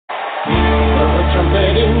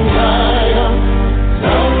trumpet in Zion,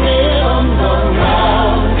 sound it on the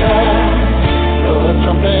mountain. Blow a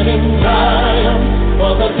trumpet in Zion,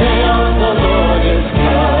 for the day of the Lord is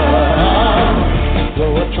come.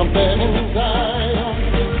 Blow a trumpet in Zion,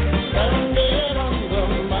 sound it on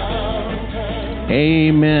the mountain.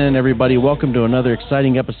 Amen, everybody. Welcome to another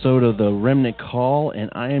exciting episode of the Remnant Call,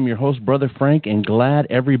 and I am your host, Brother Frank, and glad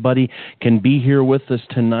everybody can be here with us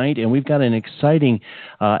tonight. And we've got an exciting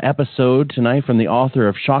episode tonight from the author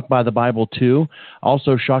of Shocked by the Bible 2,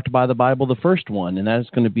 also Shocked by the Bible, the first one, and that is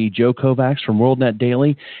going to be Joe Kovacs from WorldNet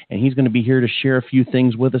Daily, and he's going to be here to share a few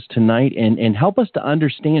things with us tonight and help us to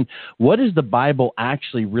understand what does the Bible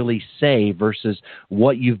actually really say versus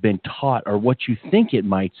what you've been taught or what you think it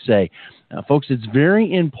might say. Folks, it's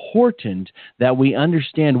very important that we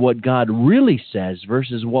understand what God really says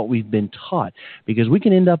versus what we've been taught, because we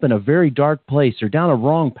can end up in a very dark place or down a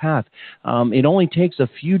wrong path. It only takes a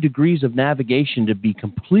few degrees of navigation to be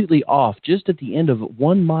completely off. Just at the end of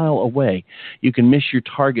 1 mile away, you can miss your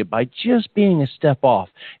target by just being a step off.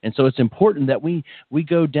 And so it's important that we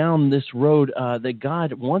go down this road that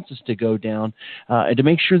God wants us to go down to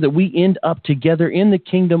make sure that we end up together in the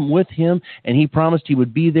kingdom with Him, and He promised He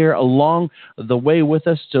would be there along the way with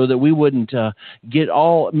us so that we wouldn't get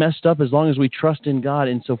all messed up as long as we trust in God.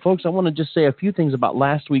 And so, folks, I want to just say a few things about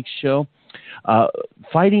last week's show,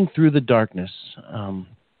 Fighting Through the Darkness.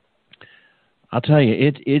 I'll tell you,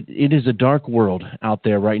 it is a dark world out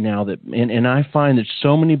there right now, and I find that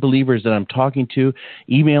so many believers that I'm talking to,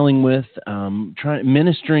 emailing with,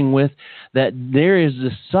 ministering with, that there is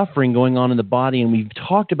this suffering going on in the body, and we've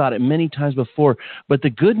talked about it many times before. But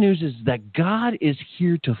the good news is that God is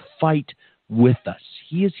here to fight with us.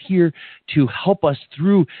 He is here to help us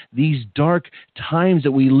through these dark times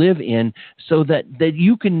that we live in, so that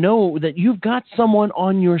you can know that you've got someone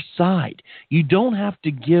on your side. You don't have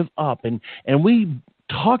to give up. And we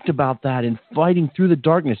talked about that in Fighting Through the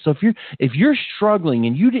Darkness. So if you're struggling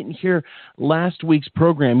and you didn't hear last week's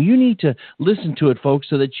program, you need to listen to it, folks,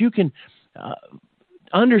 so that you can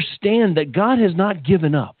understand that God has not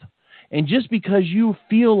given up. And just because you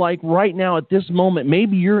feel like right now at this moment,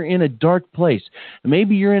 maybe you're in a dark place,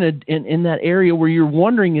 maybe you're in that area where you're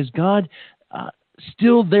wondering, is God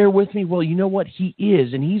still there with me? Well, you know what? He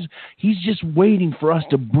is, and he's just waiting for us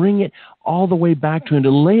to bring it all the way back to Him,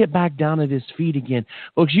 to lay it back down at His feet again.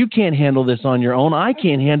 Folks, you can't handle this on your own. I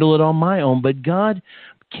can't handle it on my own, but God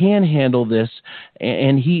can handle this,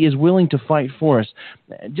 and He is willing to fight for us.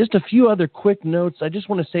 Just a few other quick notes. I just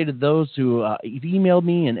want to say to those who have emailed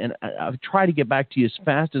me, and I've tried to get back to you as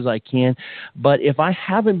fast as I can, but if I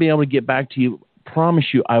haven't been able to get back to you, promise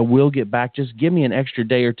you I will get back. Just give me an extra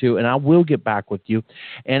day or two, and I will get back with you.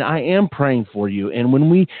 And I am praying for you. And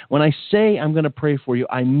when I say I'm going to pray for you,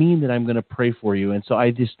 I mean that I'm going to pray for you. And so I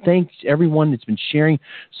just thank everyone that's been sharing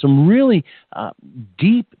some really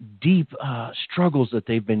deep struggles that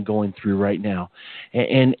they've been going through right now.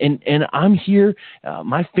 And I'm here,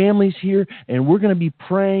 my family's here, and we're going to be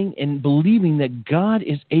praying and believing that God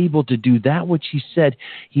is able to do that which He said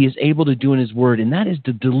He is able to do in His Word, and that is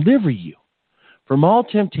to deliver you from all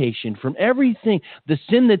temptation, from everything, the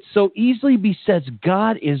sin that so easily besets.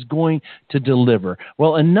 God is going to deliver.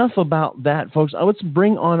 Well, enough about that, folks. Let's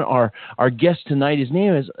bring on our guest tonight. His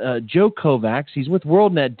name is Joe Kovacs. He's with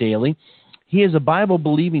WorldNet Daily. He is a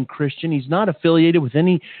Bible-believing Christian. He's not affiliated with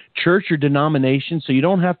any church or denomination, so you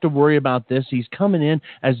don't have to worry about this. He's coming in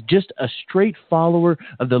as just a straight follower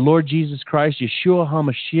of the Lord Jesus Christ, Yeshua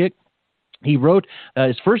HaMashiach. He wrote,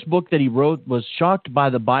 his first book that he wrote was Shocked by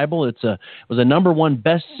the Bible. It was a #1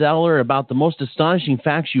 bestseller about the most astonishing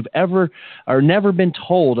facts you've ever or never been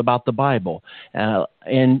told about the Bible.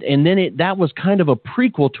 And then that was kind of a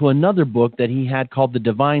prequel to another book that he had called The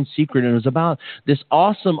Divine Secret, and it was about this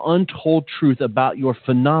awesome untold truth about your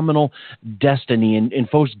phenomenal destiny. And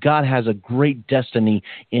folks, God has a great destiny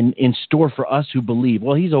in store for us who believe.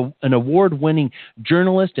 Well, he's an award-winning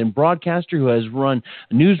journalist and broadcaster who has run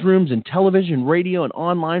newsrooms and television, radio, and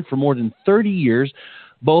online for more than 30 years,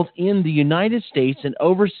 both in the United States and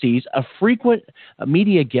overseas. A frequent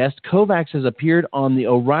media guest, Kovacs has appeared on the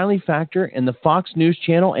O'Reilly Factor and the Fox News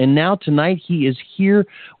Channel, and now tonight he is here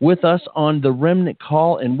with us on the Remnant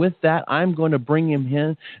Call, and with that, I'm going to bring him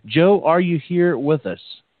in. Joe, are you here with us?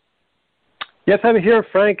 Yes, I'm here,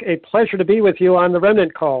 Frank. A pleasure to be with you on the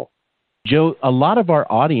Remnant Call. Joe, a lot of our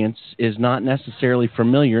audience is not necessarily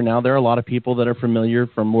familiar. Now, there are a lot of people that are familiar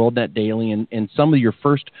from WorldNet Daily and some of your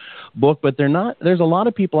first book, but there's a lot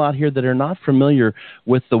of people out here that are not familiar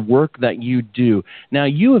with the work that you do. Now,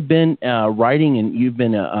 you have been writing and you've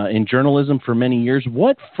been in journalism for many years.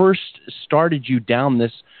 What first started you down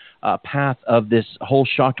this path of this whole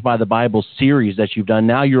Shocked by the Bible series that you've done.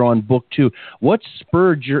 Now you're on book 2. What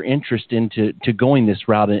spurred your interest into going this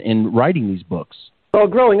route in writing these books? Well,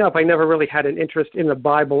 growing up, I never really had an interest in the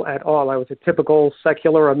Bible at all. I was a typical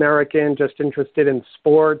secular American, just interested in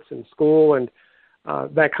sports and school and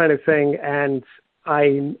that kind of thing. And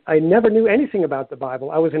I never knew anything about the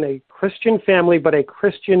Bible. I was in a Christian family, but a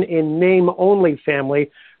Christian in name-only family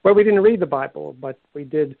where we didn't read the Bible, but we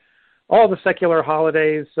did all the secular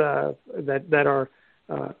holidays that are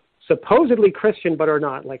supposedly Christian but are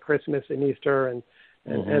not, like Christmas and Easter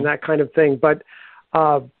and that kind of thing. But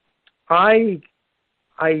I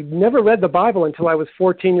never read the Bible until I was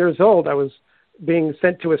 14 years old. I was being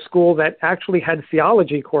sent to a school that actually had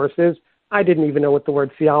theology courses. I didn't even know what the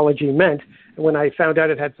word theology meant. And when I found out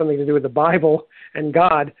it had something to do with the Bible and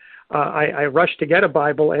God, I rushed to get a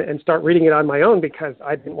Bible and start reading it on my own because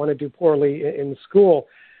I didn't want to do poorly in school.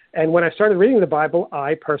 And when I started reading the Bible,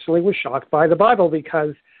 I personally was shocked by the Bible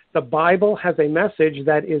because the Bible has a message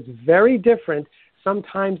that is very different,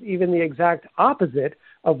 sometimes even the exact opposite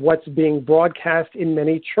of what's being broadcast in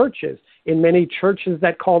many churches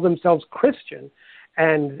that call themselves Christian.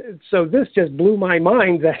 And so this just blew my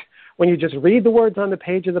mind that when you just read the words on the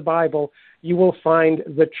page of the Bible, you will find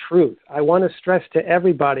the truth. I want to stress to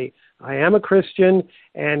everybody, I am a Christian,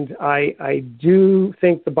 and I do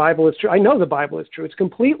think the Bible is true. I know the Bible is true. It's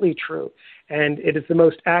completely true. And it is the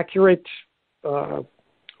most accurate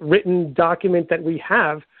written document that we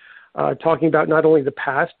have, talking about not only the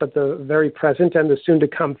past, but the very present and the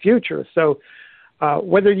soon-to-come future. So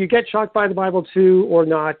whether you get shocked by the Bible too or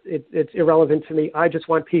not, it's irrelevant to me. I just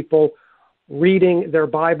want people reading their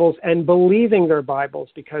Bibles and believing their Bibles,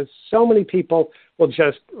 because so many people will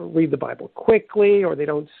just read the Bible quickly, or they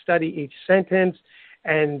don't study each sentence,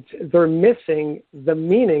 and they're missing the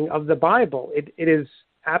meaning of the Bible. It is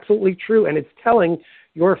absolutely true, and it's telling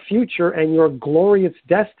your future and your glorious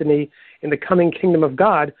destiny in the coming kingdom of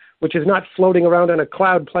God, which is not floating around on a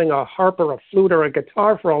cloud playing a harp or a flute or a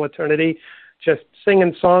guitar for all eternity, just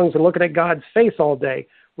singing songs and looking at God's face all day.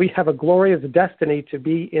 We have a glorious destiny to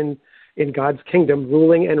be in God's kingdom,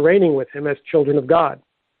 ruling and reigning with him as children of God.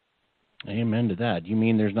 Amen to that. You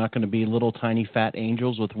mean there's not going to be little tiny fat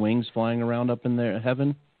angels with wings flying around up in the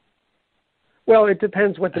heaven? Well, it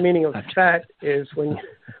depends what the meaning of fat is when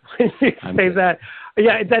you say that.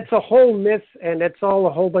 Yeah, that's a whole myth, and that's all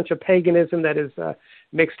a whole bunch of paganism that is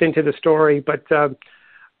mixed into the story. But,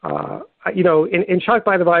 in Shocked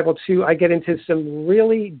by the Bible, too, I get into some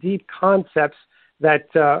really deep concepts that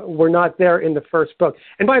were not there in the first book.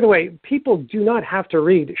 And by the way, people do not have to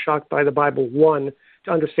read Shocked by the Bible 1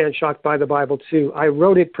 to understand Shocked by the Bible 2. I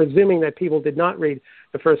wrote it presuming that people did not read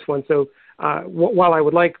the first one. So while I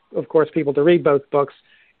would like, of course, people to read both books,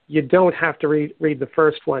 you don't have to read the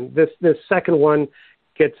first one. This second one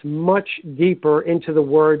gets much deeper into the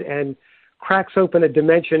Word and cracks open a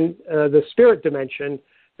dimension, the spirit dimension,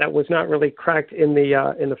 that was not really cracked in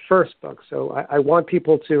the first book. So I want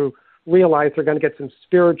people to realize they're going to get some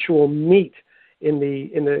spiritual meat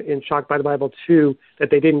in Shocked by the Bible 2 that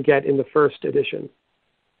they didn't get in the first edition.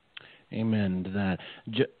 Amen to that.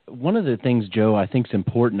 One of the things, Joe, I think is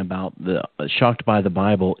important about the Shocked by the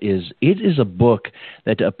Bible is it is a book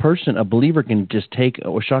that a believer can just take,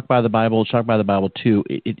 or Shocked by the Bible 2,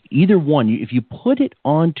 either one. If you put it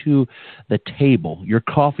onto the table, your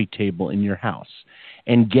coffee table in your house,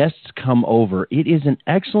 and guests come over, it is an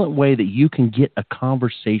excellent way that you can get a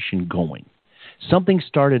conversation going. Something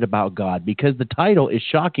started about God, because the title is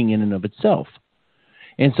shocking in and of itself.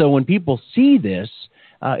 And so when people see this,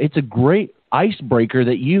 it's a great icebreaker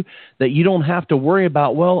that you don't have to worry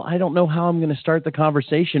about, well, I don't know how I'm going to start the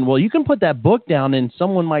conversation. Well, you can put that book down and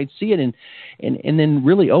someone might see it and then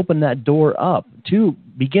really open that door up to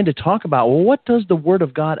begin to talk about, well, what does the Word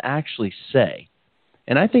of God actually say?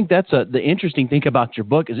 And I think that's the interesting thing about your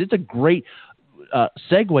book is it's a great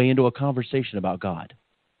segue into a conversation about God.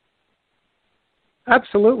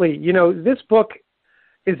 Absolutely. This book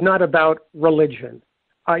is not about religion.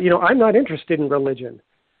 I'm not interested in religion.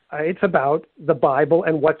 It's about the Bible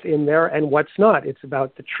and what's in there and what's not. It's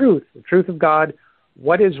about the truth of God,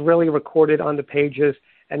 what is really recorded on the pages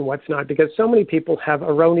and what's not, because so many people have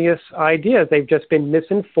erroneous ideas. They've just been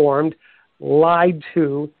misinformed, lied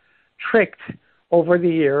to, tricked over the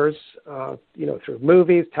years, through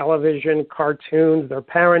movies, television, cartoons, their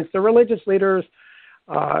parents, their religious leaders,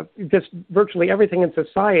 just virtually everything in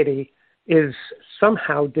society is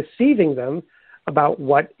somehow deceiving them about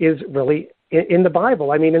what is really in the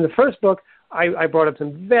Bible. I mean, in the first book, I brought up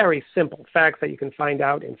some very simple facts that you can find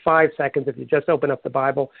out in 5 seconds if you just open up the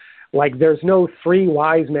Bible, like there's no 3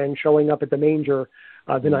 wise men showing up at the manger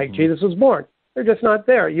the night Jesus was born. They're just not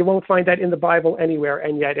there. You won't find that in the Bible anywhere.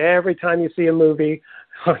 And yet every time you see a movie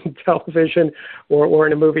on television or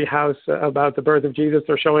in a movie house about the birth of Jesus,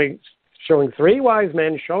 they're showing three wise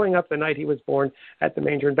men showing up the night he was born at the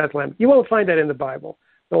manger in Bethlehem. You won't find that in the Bible.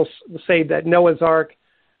 They'll say that Noah's Ark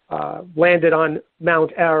landed on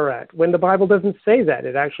Mount Ararat, when the Bible doesn't say that.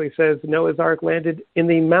 It actually says Noah's Ark landed in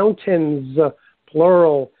the mountains,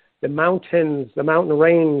 plural, the mountains, the mountain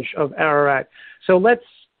range of Ararat. So let's,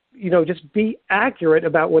 just be accurate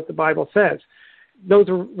about what the Bible says. Those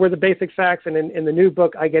were the basic facts, and in the new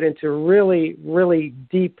book, I get into really, really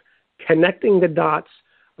deep connecting the dots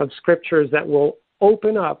of scriptures that will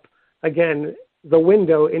open up, again, the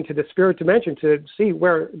window into the spirit dimension to see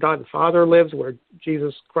where God the Father lives, where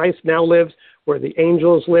Jesus Christ now lives, where the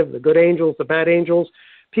angels live, the good angels, the bad angels.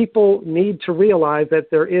 People need to realize that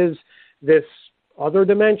there is this other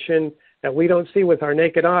dimension that we don't see with our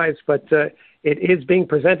naked eyes, but it is being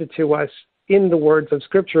presented to us in the words of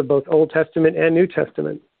Scripture, both Old Testament and New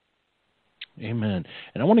Testament. Amen.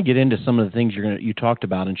 And I want to get into some of the things you talked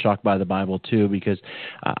about in Shocked by the Bible too, because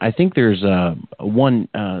I think there's a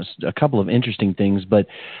couple of interesting things. But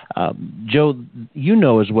Joe,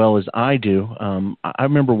 as well as I do. I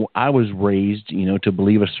remember I was raised, to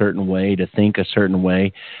believe a certain way, to think a certain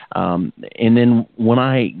way, and then when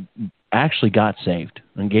I actually got saved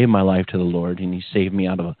and gave my life to the Lord, and He saved me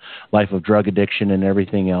out of a life of drug addiction and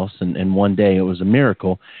everything else, and one day it was a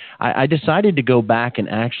miracle, I decided to go back and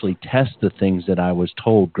actually test the things that I was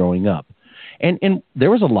told growing up. And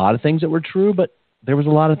there was a lot of things that were true, but there was a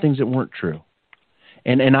lot of things that weren't true.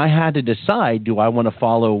 And I had to decide, do I want to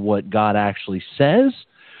follow what God actually says,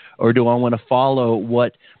 or do I want to follow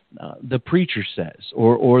what the preacher says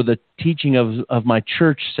or the teaching of my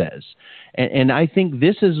church says? And I think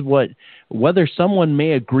this is whether someone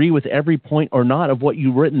may agree with every point or not of what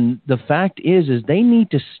you've written, the fact is they need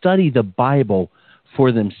to study the Bible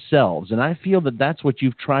for themselves. And I feel that that's what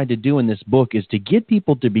you've tried to do in this book, is to get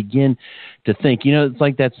people to begin to think. It's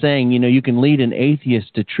like that saying, you can lead an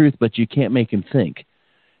atheist to truth, but you can't make him think.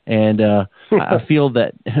 And I feel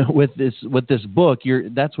that with this book,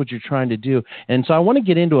 that's what you're trying to do. And so I want to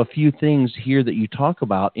get into a few things here that you talk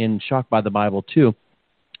about in Shocked by the Bible too.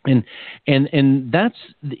 And that's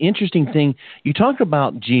the interesting thing. You talk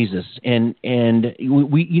about Jesus, and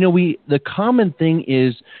we the common thing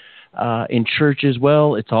is in churches,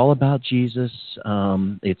 well, it's all about Jesus.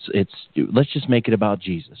 It's let's just make it about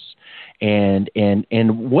Jesus. And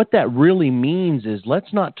what that really means is,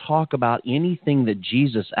 let's not talk about anything that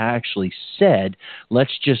Jesus actually said.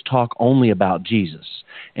 Let's just talk only about Jesus.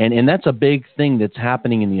 And that's a big thing that's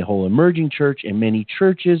happening in the whole emerging church and many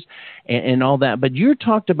churches and all that. But you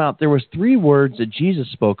talked about there was 3 words that Jesus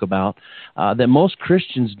spoke about that most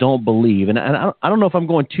Christians don't believe. And I don't know if I'm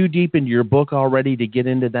going too deep into your book already to get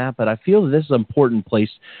into that, but I feel that this is an important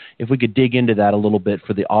place if we could dig into that a little bit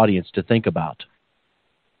for the audience to think about.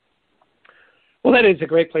 Well, that is a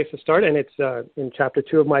great place to start, and it's in chapter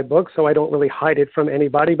 2 of my book, so I don't really hide it from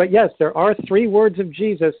anybody. But yes, there are 3 words of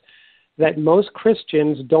Jesus that most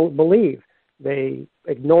Christians don't believe. They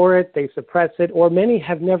ignore it, they suppress it, or many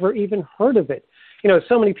have never even heard of it.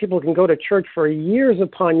 So many people can go to church for years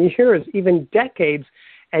upon years, even decades,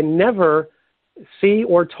 and never see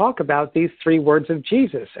or talk about these 3 words of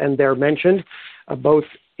Jesus. And they're mentioned both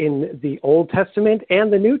in the Old Testament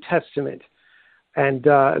and the New Testament. And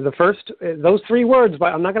the first, those 3 words,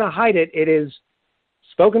 but I'm not going to hide it, it is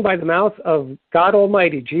spoken by the mouth of God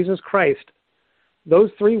Almighty, Jesus Christ.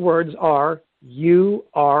 Those 3 words are, you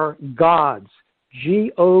are gods,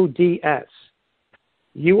 G-O-D-S.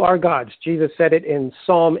 You are gods. Jesus said it in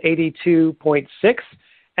Psalm 82.6,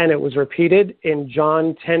 and it was repeated in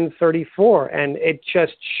John 10:34, and it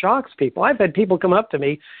just shocks people. I've had people come up to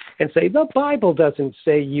me and say, the Bible doesn't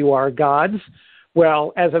say you are gods.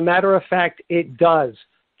 Well, as a matter of fact, it does,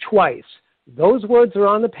 twice. Those words are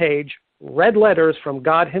on the page, red letters from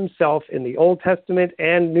God Himself in the Old Testament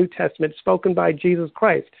and New Testament, spoken by Jesus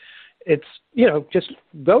Christ. It's, just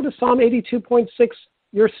go to Psalm 82.6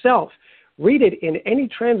 yourself. Read it in any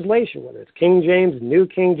translation, whether it's King James, New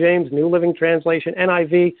King James, New Living Translation,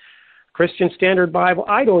 NIV, Christian Standard Bible.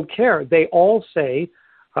 I don't care. They all say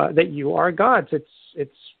that you are gods.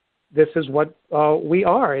 This is what we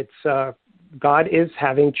are. It's God is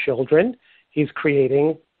having children. He's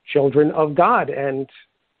creating children of God. And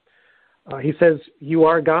He says, you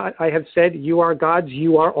are God. I have said, you are gods.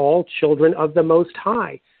 You are all children of the Most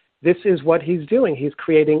High. This is what He's doing. He's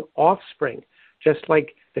creating offspring, just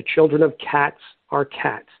like the children of cats are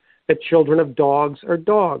cats. The children of dogs are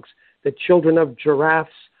dogs. The children of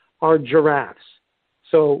giraffes are giraffes.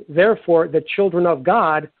 So therefore, the children of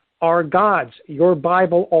God are gods. Your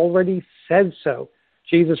Bible already says so.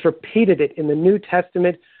 Jesus repeated it in the New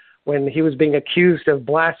Testament when he was being accused of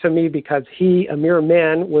blasphemy because he, a mere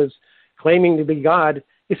man, was claiming to be God.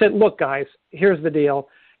 He said, look, guys, here's the deal.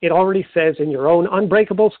 It already says in your own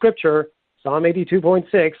unbreakable scripture, Psalm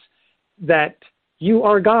 82.6, that you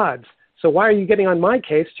are gods. So why are you getting on my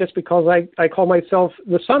case just because I call myself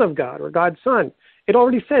the Son of God or God's Son? It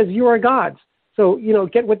already says you are gods. So,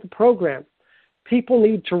 get with the program. People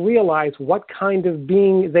need to realize what kind of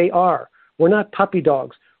being they are. We're not puppy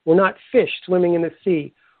dogs. We're not fish swimming in the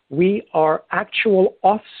sea. We are actual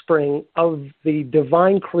offspring of the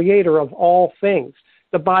divine creator of all things.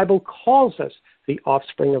 The Bible calls us the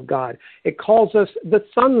offspring of God. It calls us the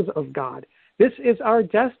sons of God. This is our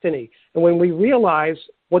destiny. And when we realize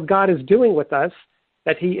what God is doing with us,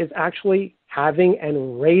 that he is actually having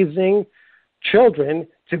and raising children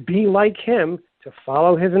to be like him, to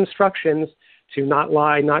follow his instructions, to not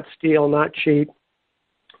lie, not steal, not cheat,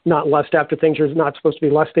 not lust after things you're not supposed to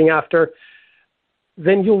be lusting after,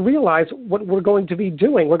 then you'll realize what we're going to be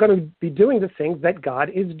doing. We're going to be doing the things that God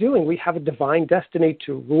is doing. We have a divine destiny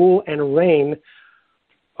to rule and reign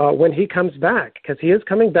when he comes back, because he is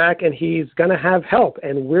coming back and he's going to have help.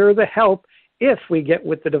 And we're the help if we get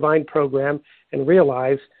with the divine program and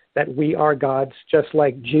realize that we are gods, just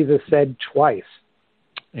like Jesus said twice.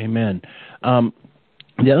 Amen.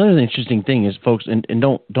 The other interesting thing is, folks, and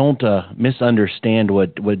don't misunderstand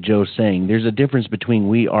what Joe's saying. There's a difference between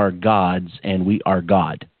we are gods and we are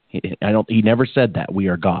God. He never said that. We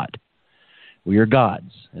are God. We are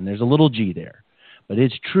gods, and there's a little g there. But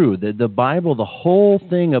it's true that the Bible, the whole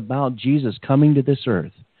thing about Jesus coming to this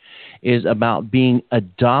earth is about being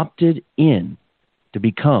adopted in to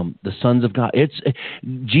become the sons of God.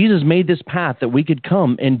 Jesus made this path that we could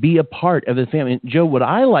come and be a part of the family. And Joe, what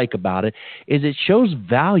I like about it is it shows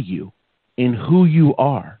value in who you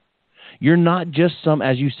are. You're not just some,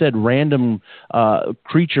 as you said, random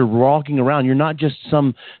creature walking around. You're not just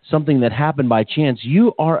something that happened by chance.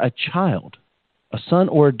 You are a child, a son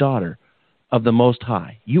or a daughter of the Most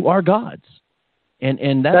High. You are God's.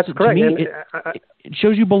 And that's correct. To me, it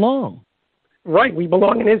shows you belong. Right, we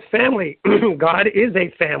belong in his family. God is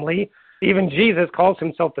a family. Even Jesus calls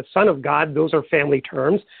himself the Son of God. Those are family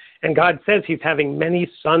terms. And God says he's having many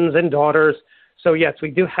sons and daughters. So, yes,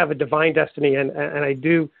 we do have a divine destiny. And I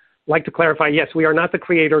do like to clarify, yes, we are not the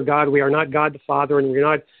creator God. We are not God the Father, and we're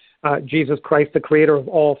not Jesus Christ, the creator of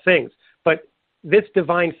all things. But this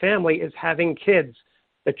divine family is having kids,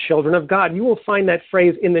 the children of God. You will find that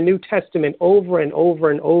phrase in the New Testament over and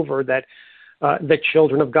over and over, that the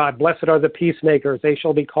children of God. Blessed are the peacemakers. They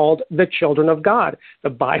shall be called the children of God. The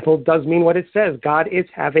Bible does mean what it says. God is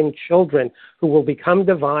having children who will become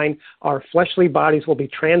divine. Our fleshly bodies will be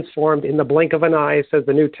transformed in the blink of an eye, says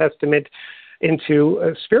the New Testament,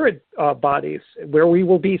 into spirit bodies, where we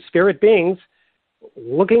will be spirit beings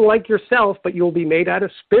looking like yourself, but you'll be made out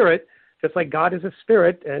of spirit, just like God is a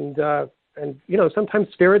spirit. And sometimes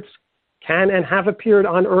spirits can and have appeared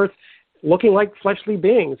on earth looking like fleshly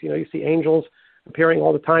beings. You see angels appearing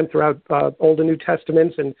all the time throughout Old and New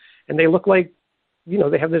Testaments, and they look like,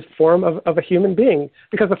 they have this form of a human being,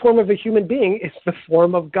 because the form of a human being is the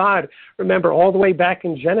form of God. Remember, all the way back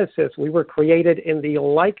in Genesis, we were created in the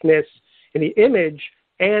likeness, in the image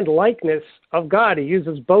and likeness of God. He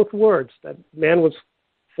uses both words, that man was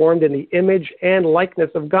formed in the image and likeness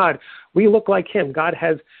of God. We look like him. God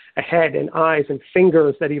has a head and eyes and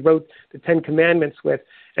fingers that he wrote the Ten Commandments with,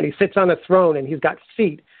 and he sits on a throne, and he's got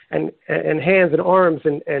feet and hands and arms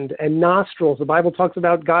and nostrils. The Bible talks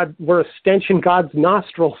about God, we're a stench in God's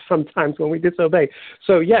nostrils sometimes when we disobey.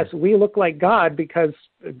 So yes, we look like God because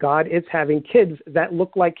God is having kids that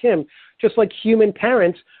look like him, just like human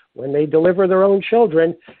parents, when they deliver their own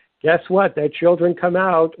children, guess what? Their children come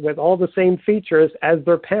out with all the same features as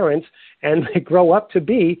their parents, and they grow up to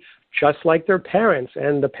be just like their parents.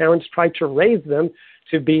 And the parents try to raise them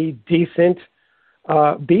to be decent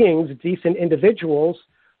beings, decent individuals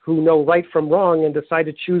who know right from wrong and decide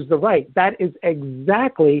to choose the right. That is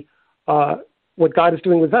exactly what God is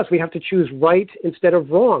doing with us. We have to choose right instead of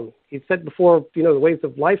wrong. He said before, the ways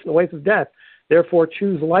of life and the ways of death. Therefore,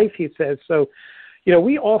 choose life, he says. So,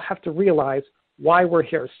 we all have to realize why we're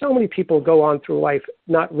here. So many people go on through life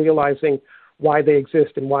not realizing why they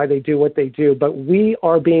exist and why they do what they do. But we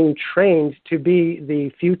are being trained to be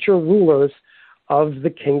the future rulers of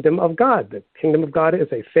the kingdom of God. The kingdom of God is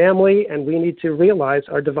a family, and we need to realize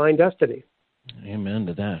our divine destiny. Amen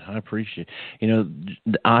to that. I appreciate.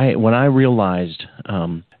 When I realized,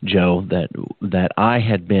 Joe, that I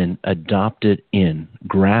had been adopted in,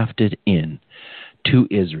 grafted in to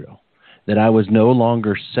Israel, that I was no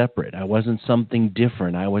longer separate. I wasn't something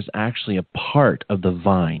different. I was actually a part of the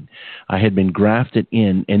vine. I had been grafted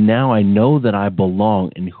in, and now I know that I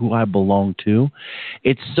belong and who I belong to.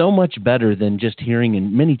 It's so much better than just hearing,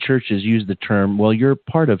 and many churches use the term, well, you're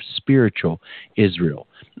part of spiritual Israel.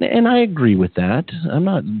 And I agree with that. I'm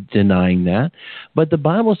not denying that. But the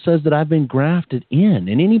Bible says that I've been grafted in.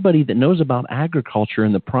 And anybody that knows about agriculture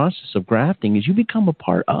and the process of grafting is you become a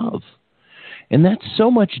part of. And that's so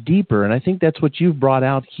much deeper. And I think that's what you've brought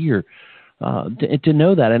out here, to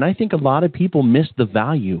know that. And I think a lot of people miss the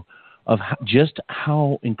value of just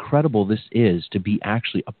how incredible this is to be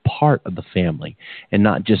actually a part of the family and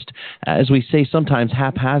not just, as we say sometimes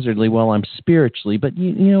haphazardly, well, I'm spiritually. But,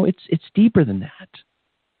 you know, it's deeper than that.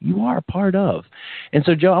 You are a part of. And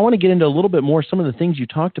so, Joe, I want to get into a little bit more some of the things you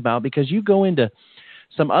talked about, because you go into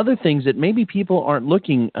some other things that maybe people aren't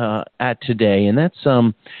looking at today, and that's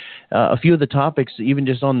a few of the topics, even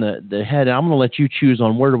just on the head. I'm going to let you choose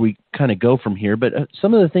on where do we kind of go from here, but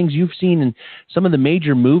some of the things you've seen in some of the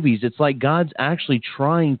major movies, it's like God's actually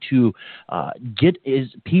trying to get his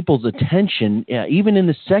people's attention, even in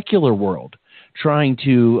the secular world, trying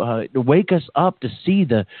to wake us up to see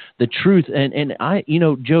the truth. And I, you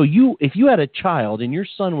know, Joe, if you had a child and your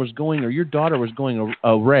son was going or your daughter was going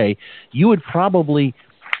away, you would probably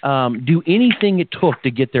do anything it took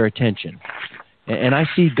to get their attention. And I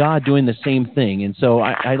see God doing the same thing. And so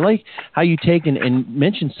I like how you take and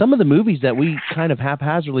mention some of the movies that we kind of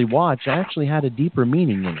haphazardly watch actually had a deeper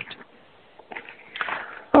meaning in it.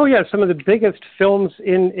 Oh, yeah, some of the biggest films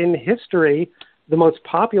in history, the most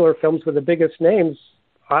popular films with the biggest names,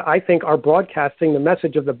 I think, are broadcasting the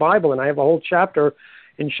message of the Bible. And I have a whole chapter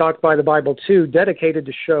in Shocked by the Bible 2 dedicated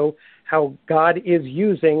to show how God is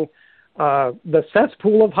using the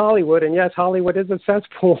cesspool of Hollywood. And yes, Hollywood is a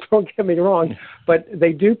cesspool, don't get me wrong, but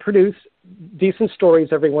they do produce decent stories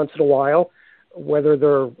every once in a while, whether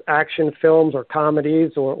they're action films or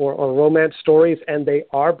comedies or romance stories, and they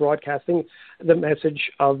are broadcasting the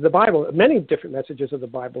message of the Bible, many different messages of the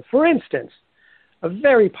Bible. For instance, a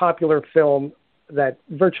very popular film that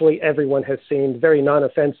virtually everyone has seen, very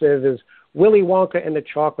non-offensive, is Willy Wonka and the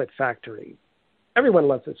Chocolate Factory. Everyone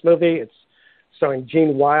loves this movie. It's starring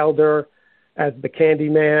Gene Wilder as the Candy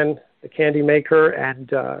Man, the Candy Maker, and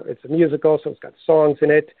it's a musical, so it's got songs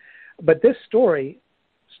in it. But this story,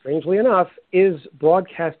 strangely enough, is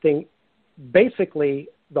broadcasting basically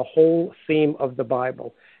the whole theme of the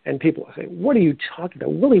Bible. And people say, what are you talking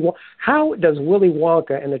about? How does Willy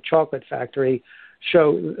Wonka and the Chocolate Factory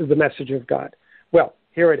show the message of God? Well,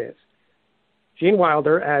 here it is. Gene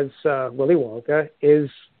Wilder, as Willy Wonka, is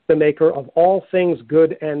the maker of all things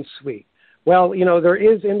good and sweet. Well, you know, there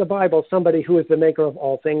is in the Bible somebody who is the maker of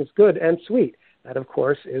all things good and sweet. That, of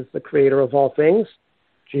course, is the creator of all things,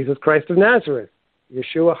 Jesus Christ of Nazareth,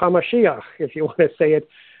 Yeshua HaMashiach, if you want to say it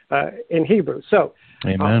in Hebrew. So,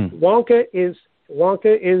 Amen. Wonka is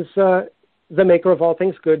the maker of all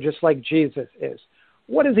things good, just like Jesus is.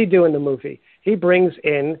 What does he do in the movie? He brings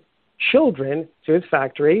in children to his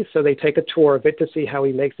factory, so they take a tour of it to see how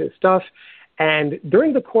he makes his stuff. And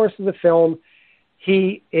during the course of the film,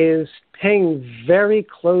 he is paying very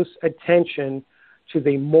close attention to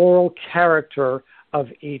the moral character of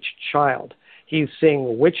each child. He's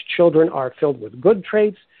seeing which children are filled with good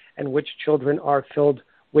traits and which children are filled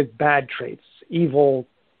with bad traits, evil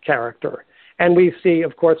character. And we see,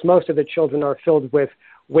 of course, most of the children are filled with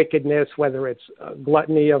wickedness, whether it's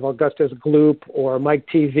gluttony of Augustus Gloop or Mike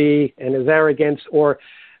TV and his arrogance, or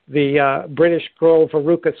the British girl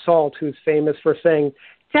Veruca Salt, who's famous for saying,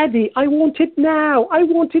 "Daddy, I want it now. I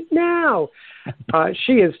want it now."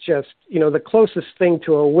 She is just, you know, the closest thing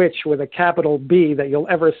to a witch with a capital B that you'll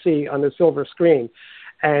ever see on the silver screen.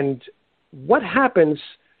 And what happens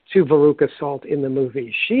to Veruca Salt in the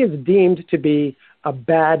movie? She is deemed to be a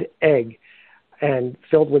bad egg and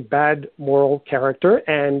filled with bad moral character,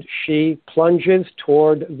 and she plunges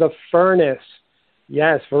toward the furnace.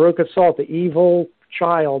 Yes, Veruca Salt, the evil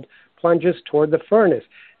child, plunges toward the furnace.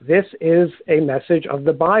 This is a message of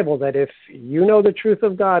the Bible, that if you know the truth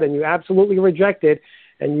of God and you absolutely reject it,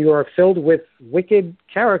 and you are filled with wicked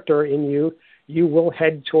character in you, you will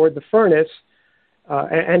head toward the furnace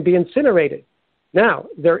and be incinerated. Now,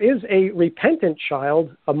 there is a repentant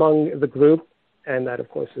child among the group, and that, of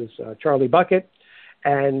course, is Charlie Bucket.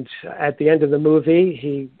 And at the end of the movie,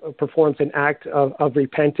 he performs an act of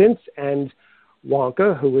repentance, and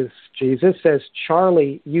Wonka, who is Jesus, says,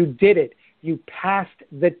 "Charlie, you did it. You passed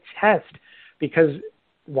the test," because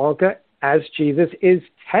Wonka, as Jesus, is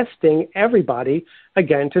testing everybody,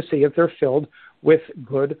 again, to see if they're filled with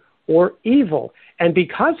good or evil. And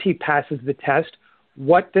because he passes the test,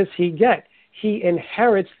 what does he get? he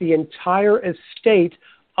inherits the entire estate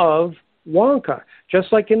of Wonka.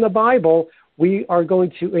 Just like in the Bible, we are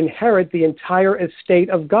going to inherit the entire estate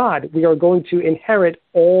of God. We are going to inherit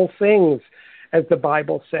all things, as the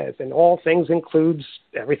Bible says, and all things includes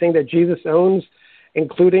everything that Jesus owns,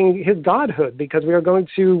 including his godhood, because we are going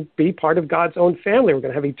to be part of God's own family. We're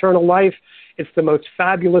going to have eternal life. It's the most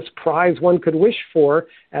fabulous prize one could wish for,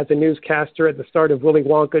 as a newscaster at the start of Willy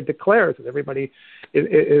Wonka declares, and everybody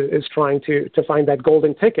is trying to find that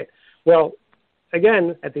golden ticket. Well,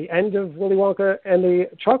 again, at the end of Willy Wonka and the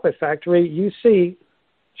Chocolate Factory, you see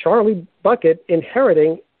Charlie Bucket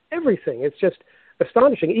inheriting everything. It's just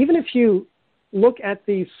astonishing. Even if you look at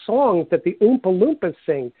the songs that the Oompa Loompas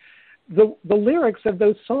sing, the lyrics of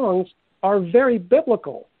those songs are very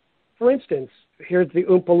biblical. For instance, here's the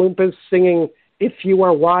Oompa Loompas singing, "If you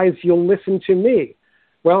are wise, you'll listen to me."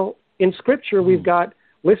 Well, in Scripture, we've got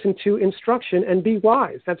listen to instruction and be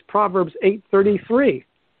wise. That's Proverbs 8:33.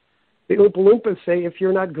 The Oompa Loompas say, if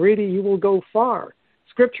you're not greedy, you will go far.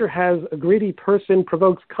 Scripture has a greedy person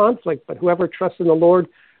provokes conflict, but whoever trusts in the Lord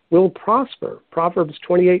will prosper. Proverbs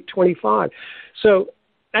 28:25. So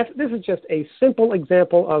this is just a simple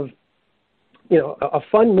example of, a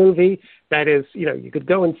fun movie that is, you could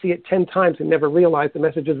go and see it 10 times and never realize the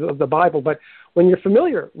messages of the Bible. But when you're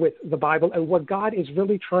familiar with the Bible and what God is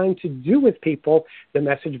really trying to do with people, the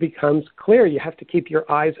message becomes clear. You have to keep your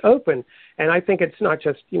eyes open. And I think it's not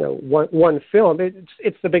just, one film.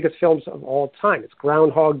 It's the biggest films of all time. It's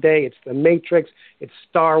Groundhog Day. It's The Matrix. It's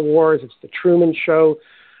Star Wars. It's The Truman Show.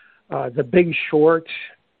 The Big Short.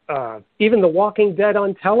 Even The Walking Dead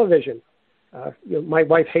on television. My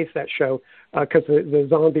wife hates that show because the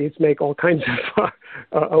zombies make all kinds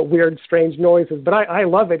of weird, strange noises. But I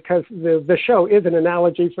love it because the show is an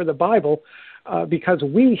analogy for the Bible because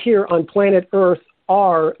we here on planet Earth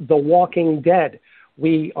are the walking dead.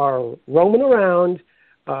 We are roaming around,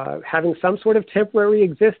 having some sort of temporary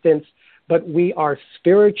existence, but we are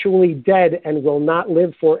spiritually dead and will not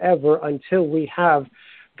live forever until we have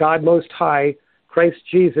God Most High, Christ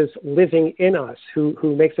Jesus, living in us,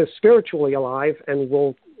 who makes us spiritually alive and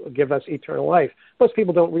will give us eternal life. Most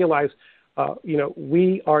people don't realize,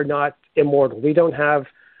 we are not immortal. We don't have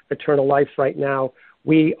eternal life right now.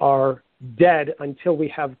 We are dead until we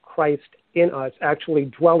have Christ in us, actually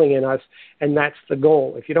dwelling in us, and that's the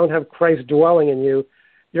goal. If you don't have Christ dwelling in you,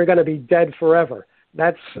 you're going to be dead forever.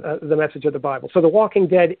 That's the message of the Bible. So the walking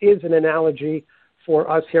dead is an analogy for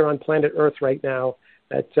us here on planet Earth right now,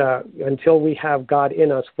 that until we have God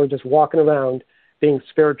in us, we're just walking around being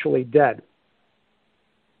spiritually dead.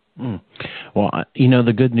 Well,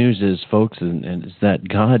 the good news is, folks, and is that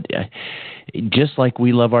God, just like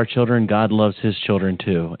we love our children, God loves his children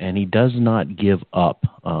too, and he does not give up.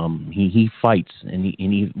 He fights, and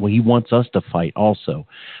he wants us to fight also,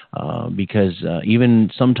 because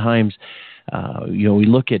even sometimes, we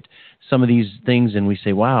look at some of these things and we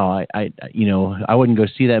say, wow, I wouldn't go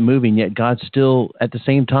see that movie, and yet God's still at the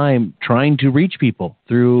same time trying to reach people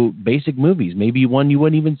through basic movies, maybe one you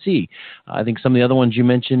wouldn't even see. I think some of the other ones you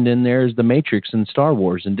mentioned in there is The Matrix and Star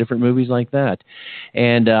Wars and different movies like that.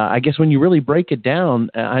 And I guess when you really break it down,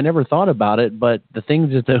 I never thought about it, but the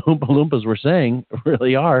things that the Oompa Loompas were saying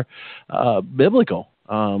really are biblical.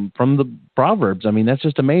 From the Proverbs. I mean, that's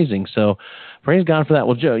just amazing. So praise God for that.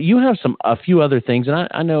 Well, Joe, you have a few other things, and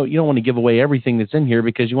I know you don't want to give away everything that's in here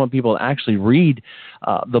because you want people to actually read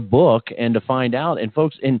the book and to find out. And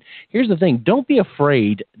folks, and here's the thing, don't be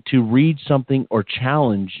afraid to read something or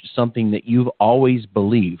challenge something that you've always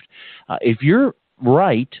believed. If you're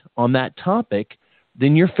right on that topic,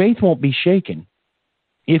 then your faith won't be shaken.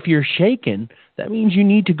 If you're shaken, that means you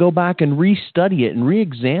need to go back and restudy it and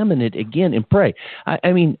re-examine it again and pray. I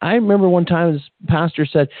remember one time this pastor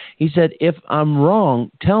said, if I'm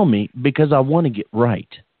wrong, tell me, because I want to get right.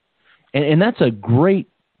 And that's a great,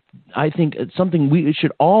 I think it's something we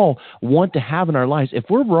should all want to have in our lives. If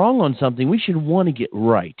we're wrong on something, we should want to get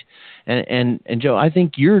right. And Joe, I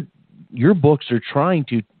think your books are trying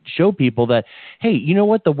to show people that, hey, you know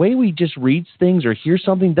what? The way we just read things or hear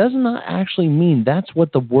something does not actually mean that's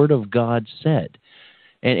what the Word of God said.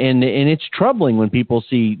 And it's troubling when people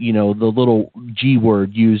see, the little G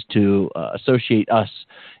word used to associate us,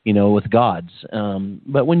 with gods.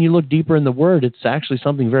 But when you look deeper in the Word, it's actually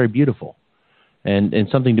something very beautiful and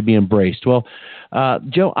something to be embraced. Well,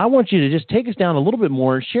 Joe, I want you to just take us down a little bit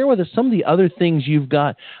more, share with us some of the other things you've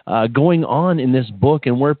got going on in this book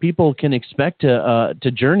and where people can expect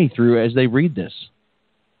to journey through as they read this.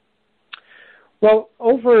 Well,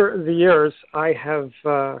 over the years, I have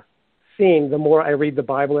seen, the more I read the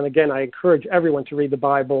Bible, and again, I encourage everyone to read the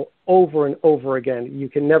Bible over and over again. You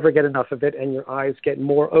can never get enough of it, and your eyes get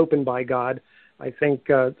more opened by God, I think,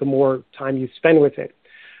 the more time you spend with it.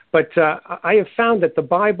 But I have found that the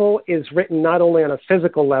Bible is written not only on a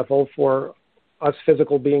physical level for us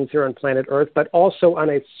physical beings here on planet Earth, but also on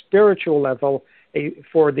a spiritual level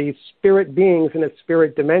for the spirit beings in a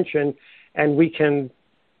spirit dimension. And we can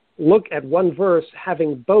look at one verse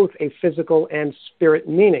having both a physical and spirit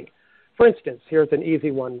meaning. For instance, here's an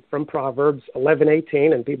easy one from Proverbs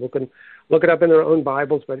 11:18, and people can look it up in their own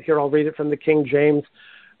Bibles, but here I'll read it from the King James.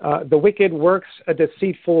 The wicked works a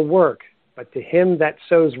deceitful work, but to him that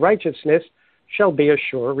sows righteousness shall be a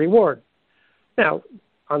sure reward. Now,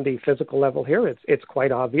 on the physical level here, it's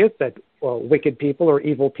quite obvious that wicked people or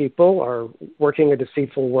evil people are working a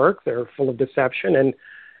deceitful work. They're full of deception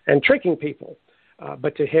and tricking people.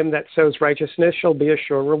 But to him that sows righteousness shall be a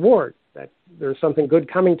sure reward, that there's something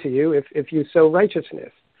good coming to you if you sow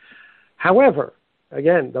righteousness. However,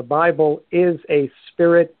 again, the Bible is a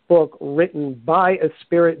spirit book written by a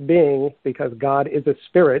spirit being, because God is a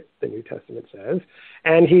spirit, the New Testament says,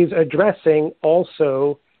 and he's addressing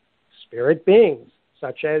also spirit beings,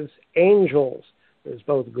 such as angels. There's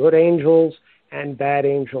both good angels and bad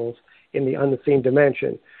angels in the unseen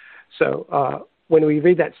dimension. So when we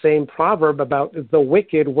read that same proverb about the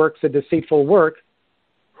wicked works a deceitful work,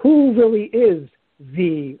 who really is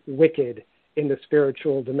the wicked in the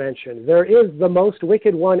spiritual dimension? There is the most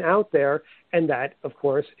wicked one out there, and that, of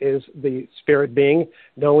course, is the spirit being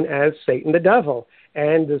known as Satan the devil.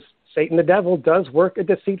 And Satan the devil does work a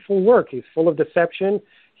deceitful work. He's full of deception.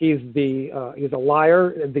 He's a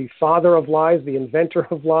liar, the father of lies, the inventor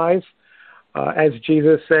of lies, as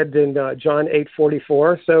Jesus said in John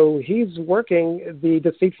 8:44. So he's working the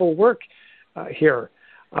deceitful work here.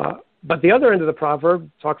 But the other end of the proverb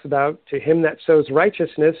talks about, to him that sows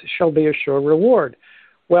righteousness shall be a sure reward.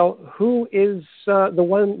 Well, who is the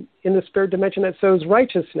one in the spirit dimension that sows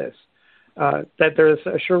righteousness, that there's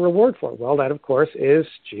a sure reward for? Well, that, of course, is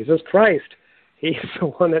Jesus Christ. He's the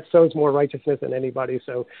one that sows more righteousness than anybody.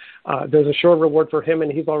 So there's a sure reward for him,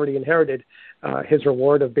 and he's already inherited his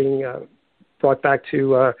reward of being brought back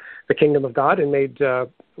to the kingdom of God and made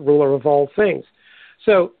ruler of all things.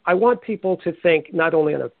 So I want people to think not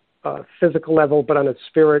only on a physical level, but on a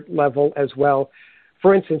spirit level as well.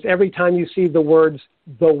 For instance, every time you see the words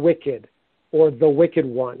the wicked or the wicked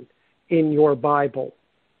one in your Bible,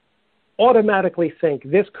 automatically think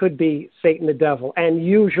this could be Satan the devil, and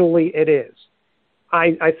usually it is.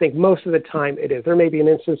 I think most of the time it is. There may be an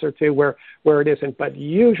instance or two where it isn't, but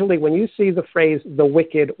usually when you see the phrase the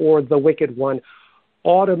wicked or the wicked one,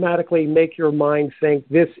 automatically make your mind think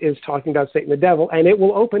this is talking about Satan the devil, and it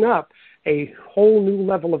will open up a whole new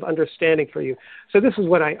level of understanding for you. So this is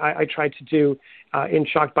what I try to do in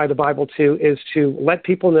Shocked by the Bible too, is to let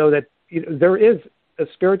people know that there is a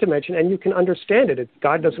spirit dimension and you can understand it.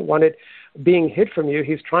 God doesn't want it being hid from you.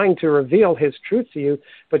 He's trying to reveal his truth to you,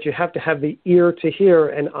 but you have to have the ear to hear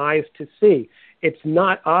and eyes to see. It's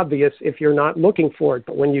not obvious if you're not looking for it,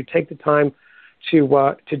 but when you take the time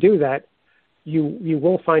to do that, you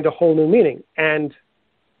will find a whole new meaning. And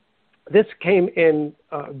this came in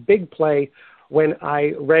big play when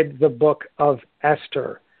I read the book of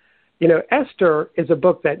Esther. You know, Esther is a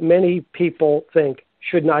book that many people think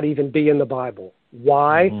should not even be in the Bible.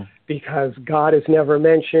 Why? Mm-hmm. Because God is never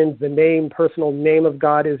mentioned. The personal name of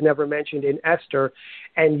God is never mentioned in Esther.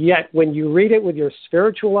 And yet, when you read it with your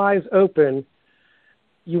spiritual eyes open,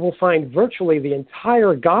 you will find virtually the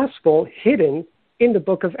entire gospel hidden in the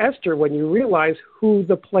book of Esther when you realize who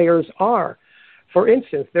the players are. For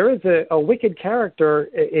instance, there is a wicked character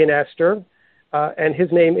in Esther, and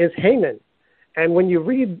his name is Haman. And when you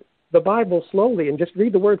read the Bible slowly and just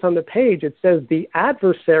read the words on the page, it says the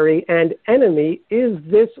adversary and enemy is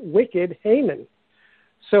this wicked Haman.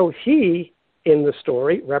 So he, in the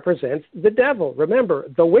story, represents the devil. Remember,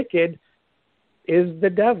 the wicked is the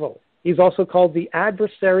devil. He's also called the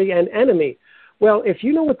adversary and enemy. Well, if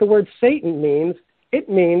you know what the word Satan means, it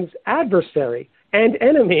means adversary and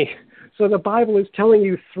enemy. So the Bible is telling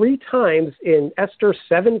you 3 times in Esther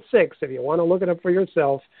 7:6, if you want to look it up for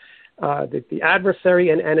yourself, that the adversary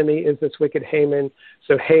and enemy is this wicked Haman.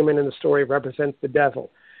 So Haman in the story represents the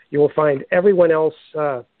devil. You will find everyone else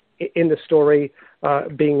in the story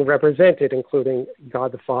being represented, including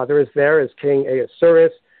God the Father is there as King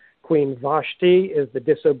Ahasuerus. Queen Vashti is the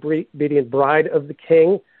disobedient bride of the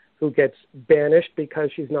king who gets banished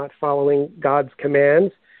because she's not following God's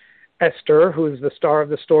commands. Esther, who's the star of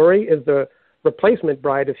the story, is the replacement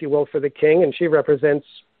bride, if you will, for the king, and she represents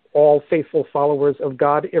all faithful followers of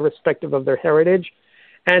God, irrespective of their heritage.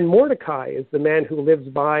 And Mordecai is the man who lives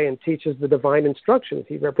by and teaches the divine instructions.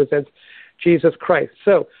 He represents Jesus Christ.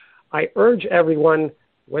 So I urge everyone,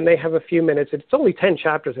 when they have a few minutes, it's only 10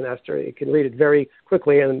 chapters in Esther. You can read it very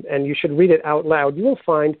quickly, and you should read it out loud. You will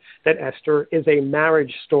find that Esther is a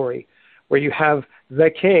marriage story where you have the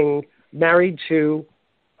king married to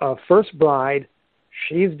a first bride.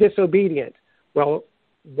 She's disobedient. Well,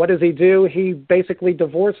 what does he do? He basically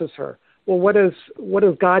divorces her. Well, what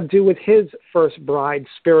does God do with his first bride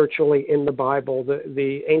spiritually in the Bible,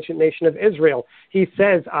 the ancient nation of Israel? He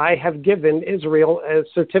says, I have given Israel a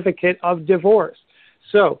certificate of divorce.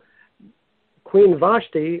 So Queen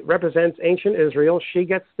Vashti represents ancient Israel. She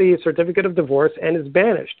gets the certificate of divorce and is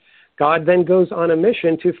banished. God then goes on a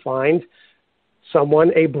mission to find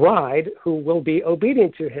someone, a bride, who will be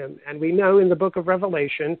obedient to him. And we know in the book of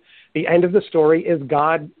Revelation, the end of the story is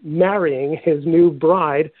God marrying his new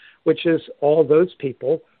bride, which is all those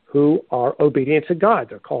people who are obedient to God.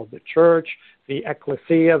 They're called the church, the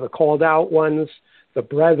ecclesia, the called out ones, the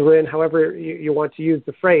brethren, however you want to use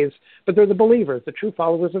the phrase. But they're the believers. The true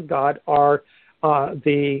followers of God are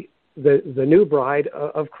the new bride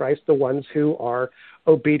of Christ, the ones who are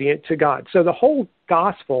obedient to God. So the whole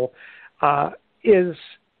gospel is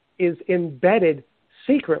embedded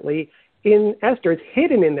secretly in Esther. It's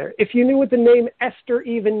hidden in there. If you knew what the name Esther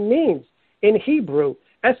even means, in Hebrew,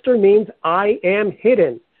 Esther means I am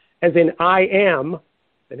hidden, as in I am,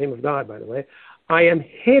 the name of God, by the way, I am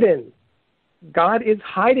hidden. God is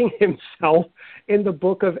hiding himself in the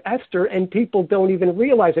book of Esther, and people don't even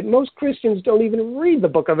realize it. Most Christians don't even read the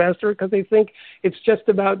book of Esther because they think it's just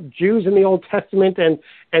about Jews in the Old Testament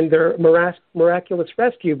and their miraculous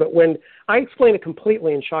rescue. But when I explain it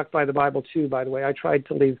completely in Shocked by the Bible 2, by the way, I tried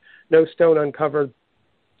to leave no stone uncovered.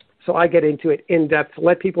 So I get into it in depth to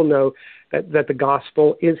let people know that the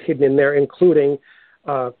gospel is hidden in there, including,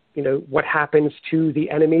 what happens to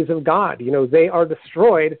the enemies of God. They are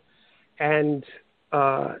destroyed. And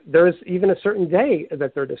there's even a certain day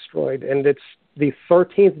that they're destroyed, and it's the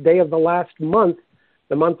 13th day of the last month,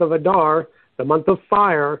 the month of Adar, the month of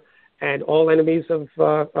fire, and all enemies of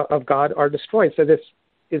God are destroyed. So this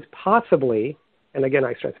is possibly, and again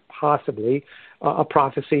I stress possibly, a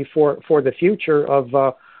prophecy for the future of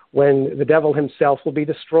when the devil himself will be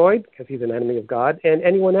destroyed, because he's an enemy of God, and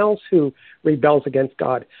anyone else who rebels against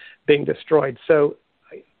God being destroyed. So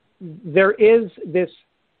there is this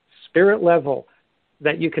spirit level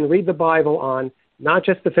that you can read the Bible on, not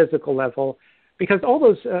just the physical level, because all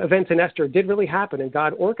those events in Esther did really happen, and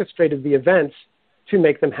God orchestrated the events to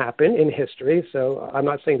make them happen in history. So I'm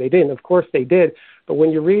not saying they didn't. Of course they did. But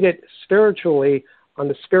when you read it spiritually, on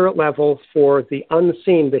the spirit level, for the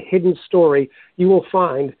unseen, the hidden story, you will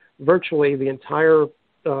find virtually the entire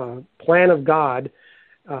plan of God,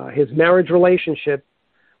 his marriage relationship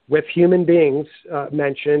with human beings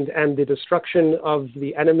mentioned, and the destruction of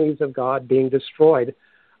the enemies of God being destroyed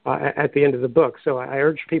at the end of the book. So I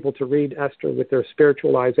urge people to read Esther with their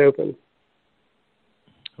spiritual eyes open.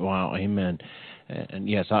 Wow, amen. And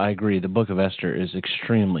yes, I agree. The book of Esther is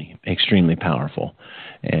extremely, extremely powerful.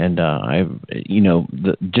 And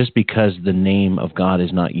just because the name of God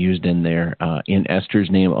is not used in there, in Esther's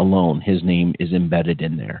name alone, his name is embedded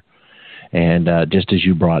in there. And just as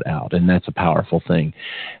you brought out, and that's a powerful thing.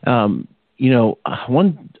 A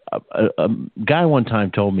guy one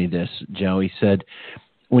time told me this, Joe. He said,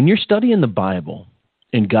 when you're studying the Bible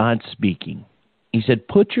and God's speaking, he said,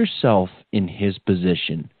 put yourself in his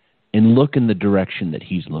position and look in the direction that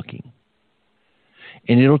he's looking.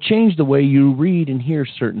 And it'll change the way you read and hear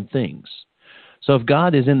certain things. So if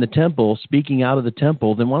God is in the temple, speaking out of the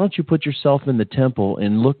temple, then why don't you put yourself in the temple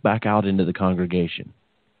and look back out into the congregation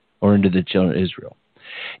or into the children of Israel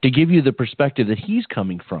to give you the perspective that he's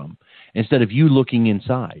coming from, instead of you looking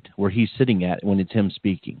inside where he's sitting at when it's him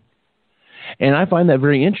speaking. And I find that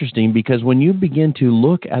very interesting, because when you begin to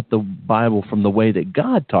look at the Bible from the way that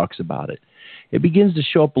God talks about it, it begins to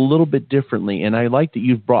show up a little bit differently. And I like that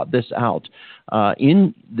you've brought this out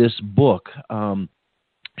in this book,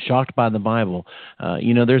 Shocked by the Bible.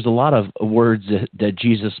 There's a lot of words that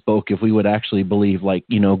Jesus spoke, if we would actually believe, like,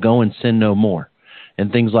 go and sin no more,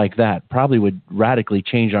 and things like that, probably would radically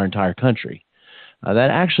change our entire country. That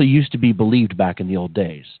actually used to be believed back in the old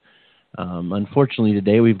days. Unfortunately,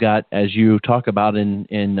 today we've got, as you talk about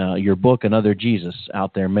in your book, another Jesus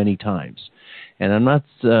out there many times. And I'm not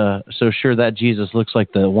so sure that Jesus looks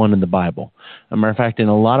like the one in the Bible. As a matter of fact, in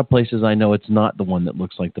a lot of places I know it's not the one that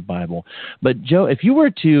looks like the Bible. But, Joe, if you were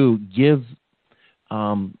to give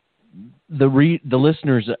the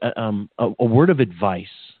listeners a word of advice,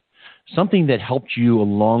 something that helped you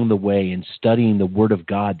along the way in studying the Word of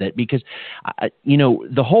God, that because,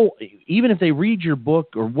 the whole, even if they read your book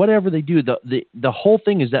or whatever they do, the whole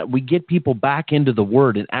thing is that we get people back into the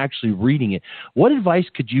Word and actually reading it. What advice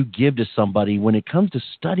could you give to somebody when it comes to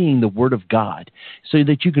studying the Word of God so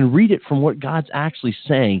that you can read it from what God's actually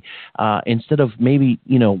saying instead of maybe,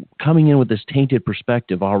 coming in with this tainted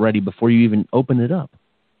perspective already before you even open it up?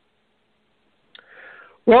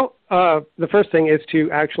 Well, the first thing is to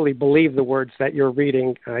actually believe the words that you're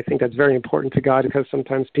reading. I think that's very important to God, because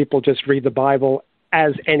sometimes people just read the Bible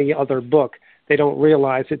as any other book. They don't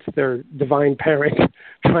realize it's their divine parent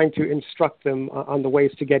trying to instruct them on the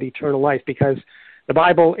ways to get eternal life, because the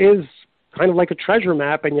Bible is kind of like a treasure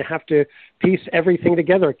map, and you have to piece everything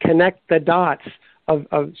together, connect the dots of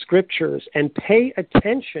Scriptures, and pay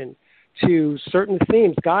attention to certain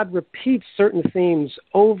themes. God repeats certain themes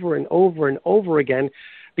over and over and over again,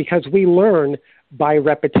 because we learn by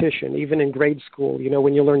repetition. Even in grade school,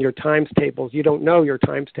 when you learn your times tables, you don't know your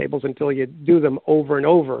times tables until you do them over and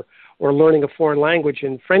over. Or learning a foreign language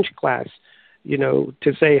in French class,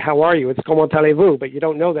 to say, how are you? It's comment allez-vous, but you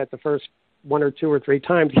don't know that the first 1 or 2 or 3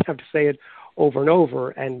 times. You have to say it over and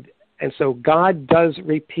over. And so God does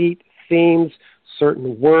repeat themes,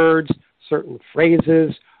 certain words, certain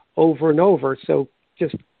phrases over and over. So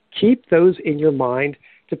just keep those in your mind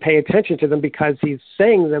to pay attention to them, because he's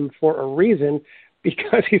saying them for a reason,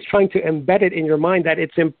 because he's trying to embed it in your mind that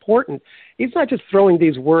it's important. He's not just throwing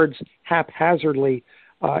these words haphazardly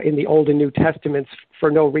in the Old and New Testaments for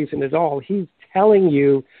no reason at all. He's telling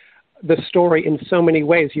you the story in so many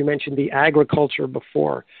ways. You mentioned the agriculture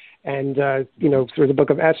before, and through the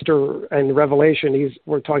book of Esther and Revelation,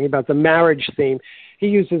 we're talking about the marriage theme. He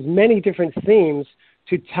uses many different themes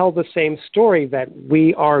to tell the same story, that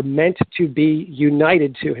we are meant to be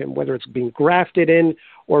united to him, whether it's being grafted in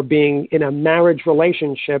or being in a marriage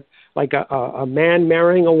relationship, like a man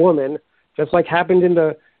marrying a woman, just like happened in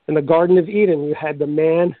the Garden of Eden. You had the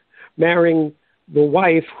man marrying the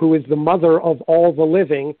wife, who is the mother of all the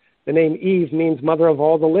living. The name Eve means mother of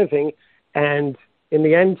all the living. And in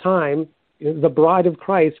the end time, the bride of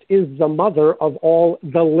Christ is the mother of all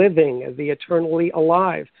the living, the eternally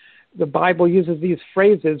alive. The Bible uses these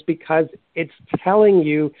phrases because it's telling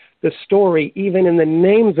you the story, even in the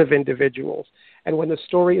names of individuals. And when the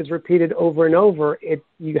story is repeated over and over,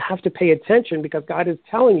 you have to pay attention, because God is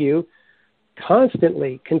telling you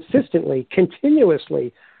constantly, consistently,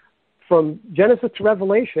 continuously, from Genesis to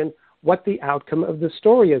Revelation, what the outcome of the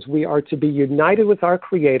story is. We are to be united with our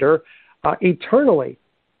Creator eternally,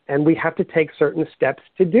 and we have to take certain steps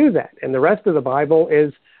to do that. And the rest of the Bible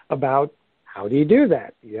is about, how do you do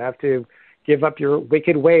that? You have to give up your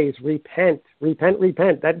wicked ways, repent, repent,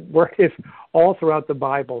 repent. That word is all throughout the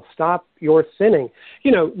Bible. Stop your sinning.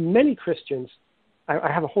 Many Christians,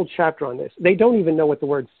 I have a whole chapter on this, they don't even know what the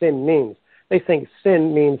word sin means. They think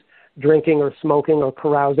sin means drinking or smoking or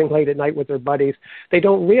carousing late at night with their buddies. They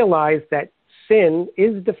don't realize that sin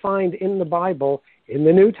is defined in the Bible, in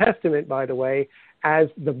the New Testament, by the way, as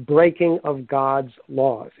the breaking of God's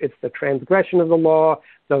laws. It's the transgression of the law,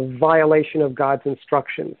 the violation of God's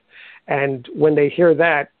instructions. And when they hear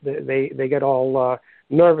that, they get all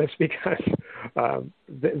nervous, because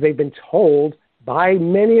they've been told by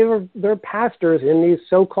many of their pastors in these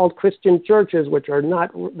so-called Christian churches, which are not,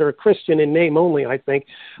 they're Christian in name only, I think,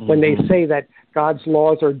 when they say that God's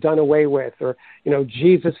laws are done away with, or,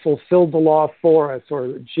 Jesus fulfilled the law for us,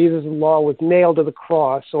 or Jesus' law was nailed to the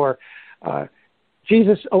cross, or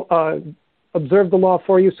Jesus observed the law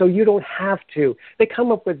for you, so you don't have to. They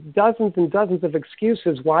come up with dozens and dozens of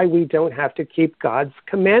excuses why we don't have to keep God's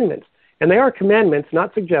commandments. And they are commandments,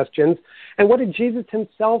 not suggestions. And what did Jesus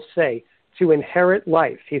himself say to inherit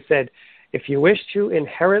life? He said, if you wish to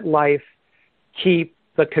inherit life, keep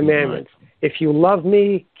the commandments. If you love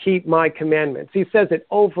me, keep my commandments. He says it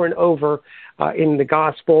over and over in the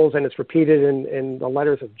Gospels, and it's repeated in the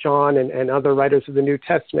letters of John and other writers of the New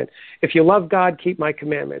Testament. If you love God, keep my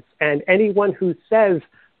commandments. And anyone who says,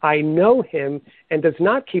 I know him, and does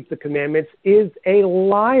not keep the commandments is a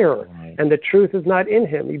liar, and the truth is not in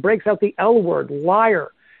him. He breaks out the L word, liar.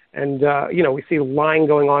 And, we see lying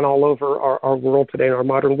going on all over our world today, in our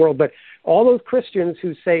modern world. But all those Christians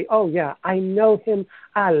who say, oh, yeah, I know him,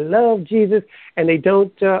 I love Jesus, and they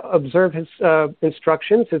don't observe his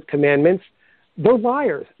instructions, his commandments, they're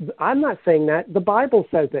liars. I'm not saying that. The Bible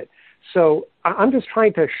says it. So I'm just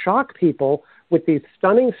trying to shock people with these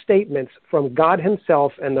stunning statements from God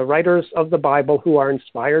himself and the writers of the Bible, who are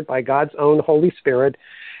inspired by God's own Holy Spirit,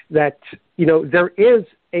 that, there is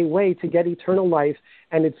a way to get eternal life,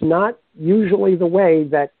 and it's not usually the way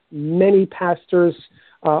that many pastors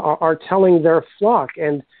are telling their flock.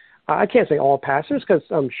 And I can't say all pastors, because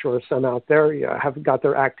I'm sure some out there have got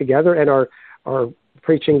their act together and are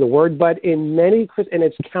preaching the word, but in many, and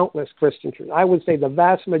it's countless Christian churches, I would say the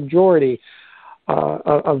vast majority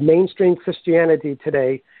of mainstream Christianity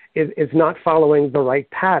today is not following the right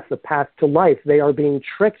path, the path to life. They are being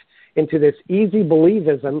tricked into this easy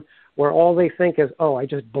believism where all they think is, oh, I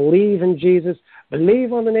just believe in Jesus,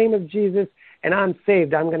 believe on the name of Jesus, and I'm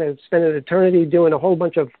saved. I'm going to spend an eternity doing a whole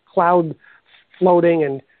bunch of cloud floating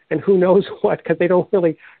and who knows what, because they don't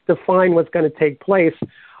really define what's going to take place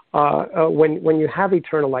when you have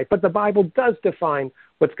eternal life. But the Bible does define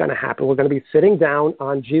what's going to happen. We're going to be sitting down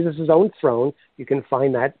on Jesus' own throne. You can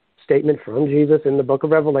find that statement from Jesus in the book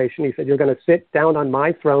of Revelation. He said, you're going to sit down on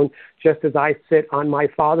my throne just as I sit on my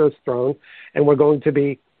Father's throne, and we're going to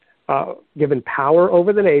be given power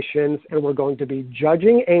over the nations, and we're going to be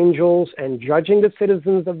judging angels and judging the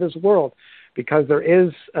citizens of this world, because there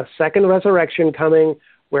is a second resurrection coming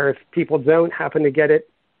where if people don't happen to get it,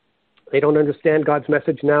 they don't understand God's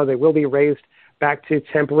message now, they will be raised back to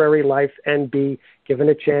temporary life and be given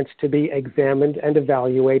a chance to be examined and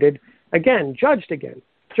evaluated again, judged again.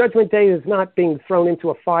 Judgment Day is not being thrown into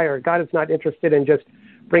a fire. God is not interested in just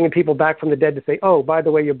bringing people back from the dead to say, oh, by the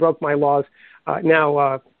way, you broke my laws.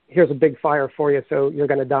 Now here's a big fire for you, so you're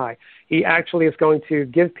going to die. He actually is going to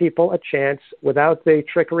give people a chance without the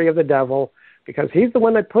trickery of the devil, because he's the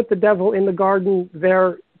one that put the devil in the garden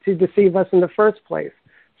there to deceive us in the first place.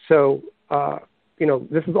 So,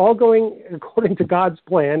 this is all going according to God's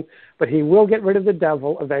plan, but he will get rid of the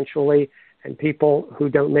devil eventually, and people who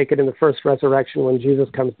don't make it in the first resurrection when Jesus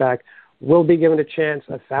comes back will be given a chance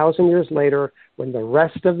 1,000 years later when the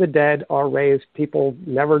rest of the dead are raised. People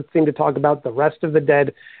never seem to talk about the rest of the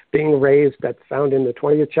dead being raised. That's found in the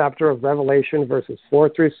 20th chapter of Revelation, verses 4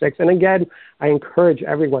 through 6. And again, I encourage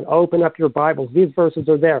everyone, open up your Bibles. These verses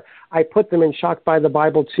are there. I put them in Shocked by the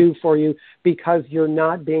Bible 2 for you because you're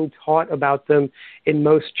not being taught about them in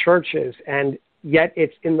most churches, and yet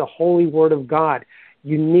it's in the holy Word of God.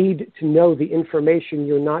 You need to know the information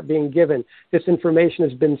you're not being given. This information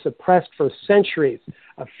has been suppressed for centuries.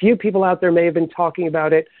 A few people out there may have been talking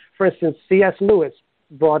about it. For instance, C.S. Lewis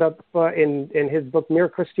brought up in his book Mere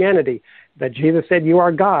Christianity that Jesus said, you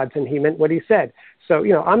are gods, and he meant what he said. So,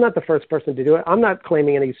 I'm not the first person to do it. I'm not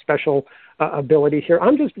claiming any special ability here.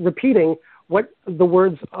 I'm just repeating what the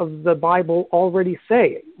words of the Bible already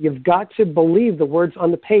say. You've got to believe the words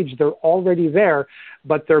on the page. They're already there,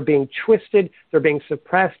 but they're being twisted, they're being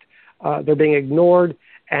suppressed, they're being ignored,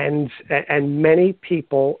 and many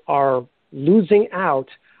people are losing out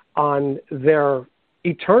on their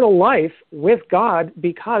eternal life with God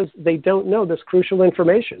because they don't know this crucial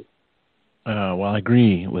information. Well, I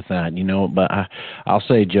agree with that, but I'll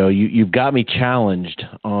say, Joe, you've got me challenged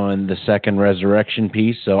on the second resurrection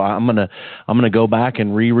piece. So I'm gonna go back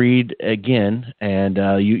and reread again,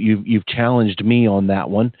 and you've challenged me on that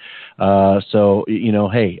one. So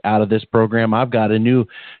hey, out of this program, I've got a new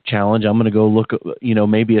challenge. I'm gonna go look at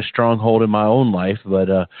maybe a stronghold in my own life, but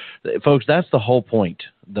folks, that's the whole point.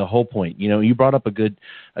 The whole point. You brought up a good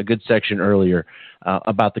section earlier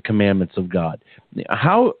about the commandments of God.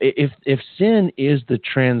 How if sin is the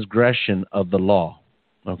transgression of the law,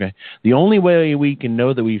 okay, the only way we can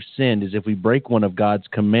know that we've sinned is if we break one of God's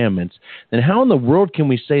commandments, then how in the world can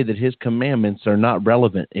we say that his commandments are not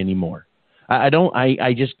relevant anymore?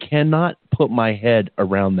 I just cannot put my head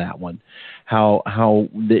around that one. How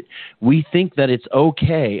that we think that it's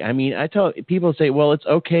okay. I mean, I tell people, say, well, it's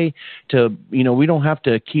okay to, we don't have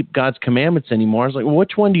to keep God's commandments anymore. I was like, well,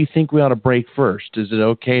 which one do you think we ought to break first? Is it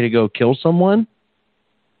okay to go kill someone?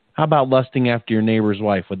 How about lusting after your neighbor's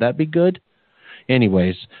wife? Would that be good?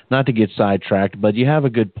 Anyways, not to get sidetracked, but you have a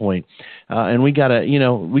good point. And we gotta,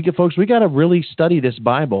 folks, we gotta really study this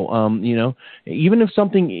Bible. Even if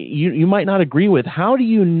something you might not agree with, how do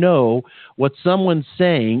you know what someone's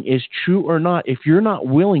saying is true or not if you're not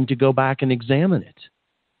willing to go back and examine it?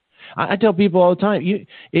 I tell people all the time,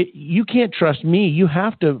 you can't trust me. You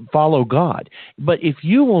have to follow God. But if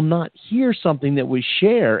you will not hear something that we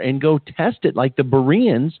share and go test it like the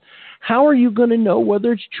Bereans, how are you going to know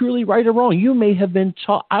whether it's truly right or wrong? You may have been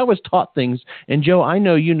taught. I was taught things, and Joe, I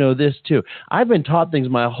know you know this too. I've been taught things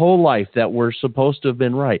my whole life that were supposed to have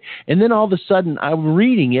been right. And then all of a sudden I'm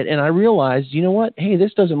reading it and I realized, you know what? Hey,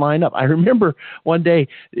 this doesn't line up. I remember one day,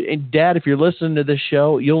 and Dad, if you're listening to this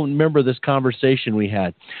show, you'll remember this conversation we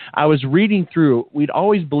had. I was reading through, we'd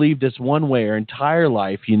always believed this one way our entire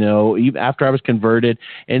life, even after I was converted.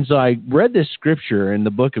 And so I read this scripture in the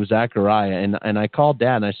book of Zechariah, and I called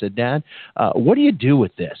Dad and I said, Dad, what do you do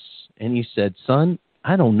with this? And he said, son,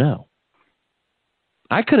 I don't know.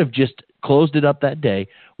 I could have just closed it up that day,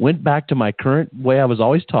 went back to my current way I was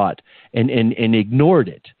always taught, and ignored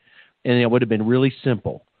it. And it would have been really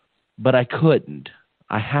simple. But I couldn't.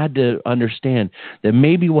 I had to understand that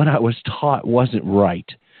maybe what I was taught wasn't right.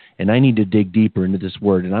 And I need to dig deeper into this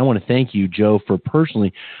word. And I want to thank you, Joe, for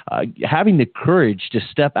personally having the courage to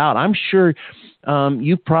step out. I'm sure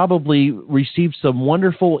you've probably received some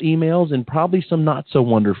wonderful emails and probably some not so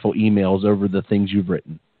wonderful emails over the things you've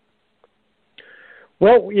written.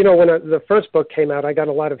 Well, you know, when the first book came out, I got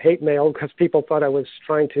a lot of hate mail because people thought I was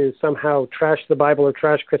trying to somehow trash the Bible or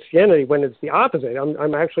trash Christianity, when it's the opposite.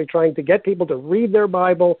 I'm actually trying to get people to read their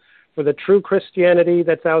Bible for the true Christianity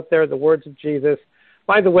that's out there, the words of Jesus.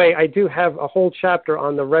 By the way, I do have a whole chapter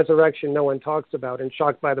on the resurrection no one talks about in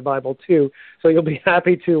Shocked by the Bible too, so you'll be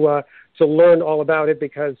happy to learn all about it,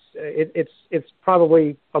 because it's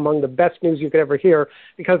probably among the best news you could ever hear,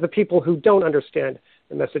 because the people who don't understand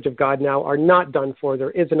the message of God now are not done for.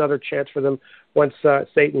 There is another chance for them once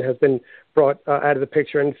Satan has been brought out of the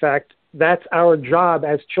picture. In fact, that's our job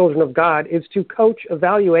as children of God, is to coach,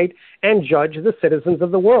 evaluate, and judge the citizens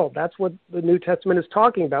of the world. That's what the New Testament is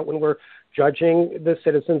talking about when we're judging the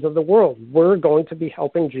citizens of the world. We're going to be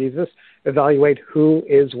helping Jesus evaluate who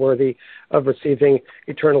is worthy of receiving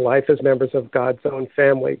eternal life as members of God's own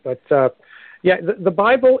family. But the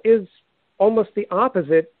Bible is almost the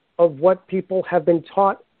opposite of what people have been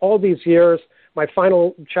taught all these years. My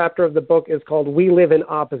final chapter of the book is called We Live in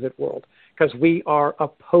Opposite World, because we are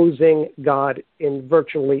opposing God in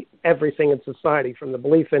virtually everything in society, from the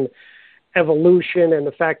belief in evolution and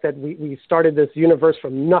the fact that we started this universe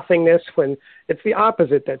from nothingness, when it's the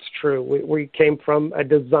opposite that's true. We came from we're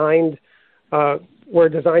a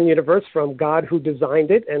designed universe from God, who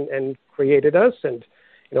designed it and created us. And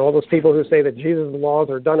you know, all those people who say that Jesus' laws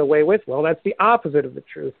are done away with, well, that's the opposite of the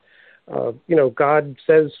truth. God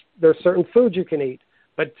says there's certain foods you can eat,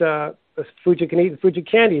 but food you can eat and food you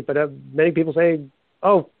can't eat. But many people say,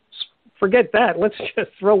 oh, forget that. Let's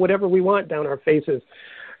just throw whatever we want down our faces.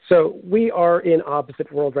 So we are in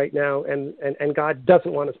opposite world right now, and God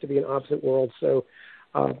doesn't want us to be in opposite world. So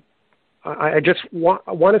I just want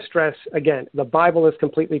to stress, again, the Bible is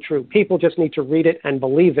completely true. People just need to read it and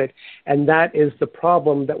believe it, and that is the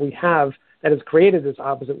problem that we have that has created this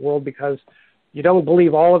opposite world, because you don't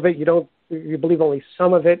believe all of it. You believe only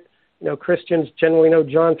some of it. You know, Christians generally know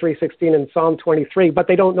John 3:16 and Psalm 23, but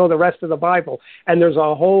they don't know the rest of the Bible. And there's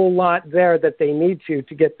a whole lot there that they need to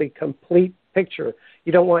get the complete picture.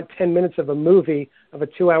 You don't want 10 minutes of a movie, of a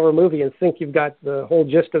 2-hour movie, and think you've got the whole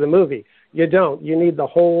gist of the movie. You don't. You need the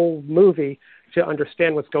whole movie to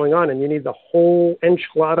understand what's going on, and you need the whole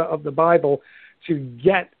enchilada of the Bible to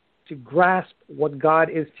grasp what God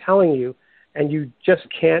is telling you, and you just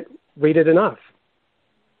can't read it enough.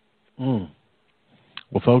 Well,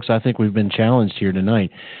 folks, I think we've been challenged here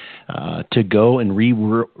tonight to go and read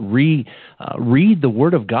the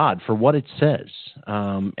Word of God for what it says.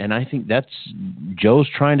 And I think that's Joe's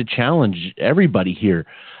trying to challenge everybody here.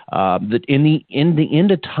 That in the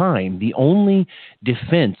end of time, the only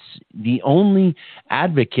defense, the only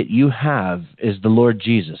advocate you have is the Lord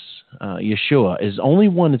Jesus. Yeshua is the only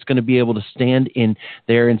one that's going to be able to stand in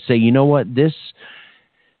there and say, you know what, this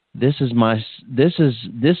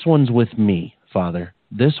one's with me, Father.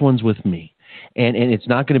 This one's with me. And it's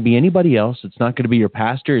not going to be anybody else. It's not going to be your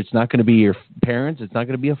pastor. It's not going to be your parents. It's not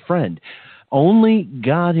going to be a friend. Only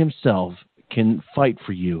God himself can fight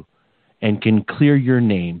for you and can clear your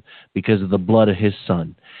name because of the blood of his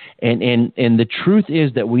Son. And the truth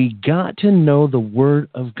is that we got to know the Word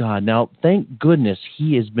of God. Now, thank goodness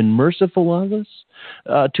he has been merciful of us,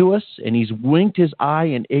 to us, and he's winked his eye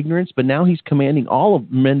in ignorance, but now he's commanding all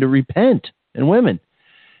of men to repent, and women.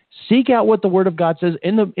 Seek out what the Word of God says.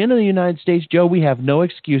 In the United States, Joe, we have no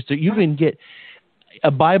excuse. You can get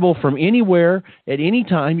a Bible from anywhere at any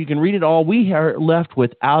time. You can read it all. We are left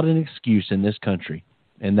without an excuse in this country,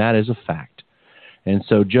 and that is a fact. And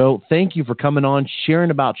so, Joe, thank you for coming on,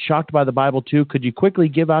 sharing about Shocked by the Bible 2. Could you quickly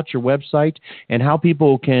give out your website and how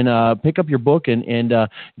people can pick up your book and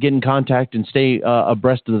get in contact and stay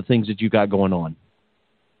abreast of the things that you got going on?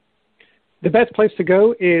 The best place to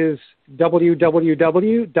go is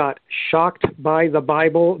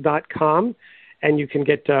www.shockedbythebible.com, and you can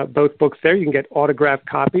get both books there. You can get autographed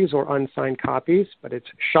copies or unsigned copies, but it's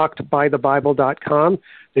shockedbythebible.com.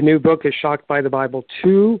 The new book is Shocked by the Bible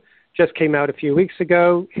 2, just came out a few weeks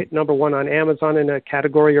ago, hit number 1 on Amazon in a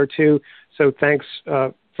category or two, so thanks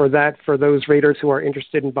for that for those readers who are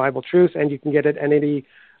interested in Bible truth, and you can get it at any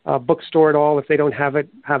bookstore at all. If they don't have it,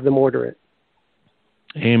 have them order it.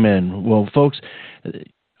 Amen. Well, folks,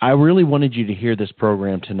 I really wanted you to hear this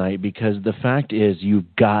program tonight because the fact is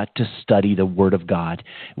you've got to study the Word of God.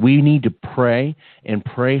 We need to pray and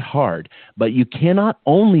pray hard, but you cannot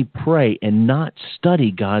only pray and not study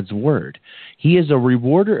God's Word. He is a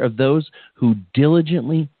rewarder of those who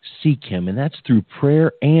diligently seek Him, and that's through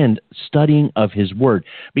prayer and studying of His Word.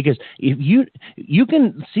 Because if you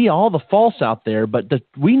can see all the false out there, but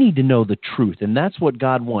we need to know the truth, and that's what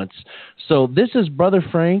God wants. So this is Brother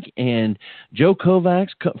Frank and Joe Kovacs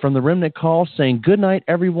from the Remnant Call saying good night,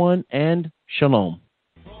 everyone, and shalom.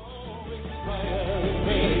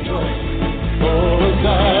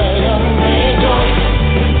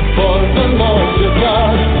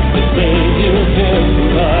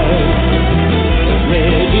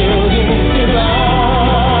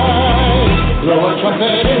 Blow a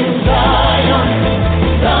trumpet in Zion,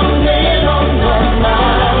 sounding on the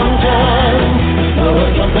mountain. Blow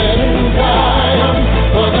a trumpet in Zion,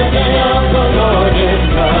 for the day of the Lord is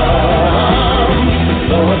come.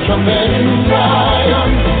 Blow a trumpet in Zion,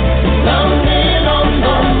 sounding on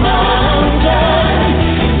the mountain.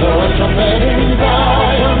 Blow a trumpet in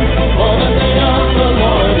Zion, for the day of the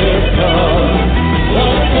Lord is come. The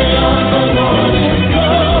day of the Lord is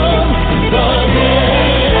come. The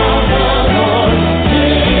day of the Lord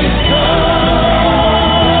is come.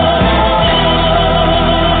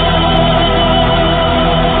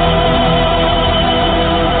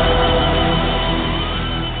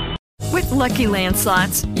 With Lucky Land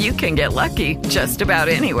Slots, you can get lucky just about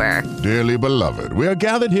anywhere. Dearly beloved, we are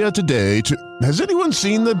gathered here today to... Has anyone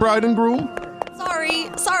seen the bride and groom?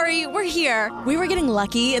 Sorry, we're here. We were getting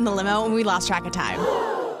lucky in the limo and we lost track of time.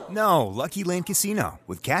 No, Lucky Land Casino,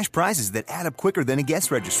 with cash prizes that add up quicker than a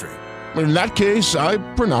guest registry. In that case, I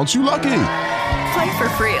pronounce you lucky. Play for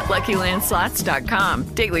free at LuckyLandSlots.com.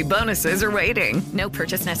 Daily bonuses are waiting. No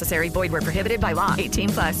purchase necessary. Void where prohibited by law.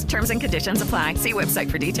 18+. Terms and conditions apply. See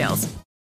website for details.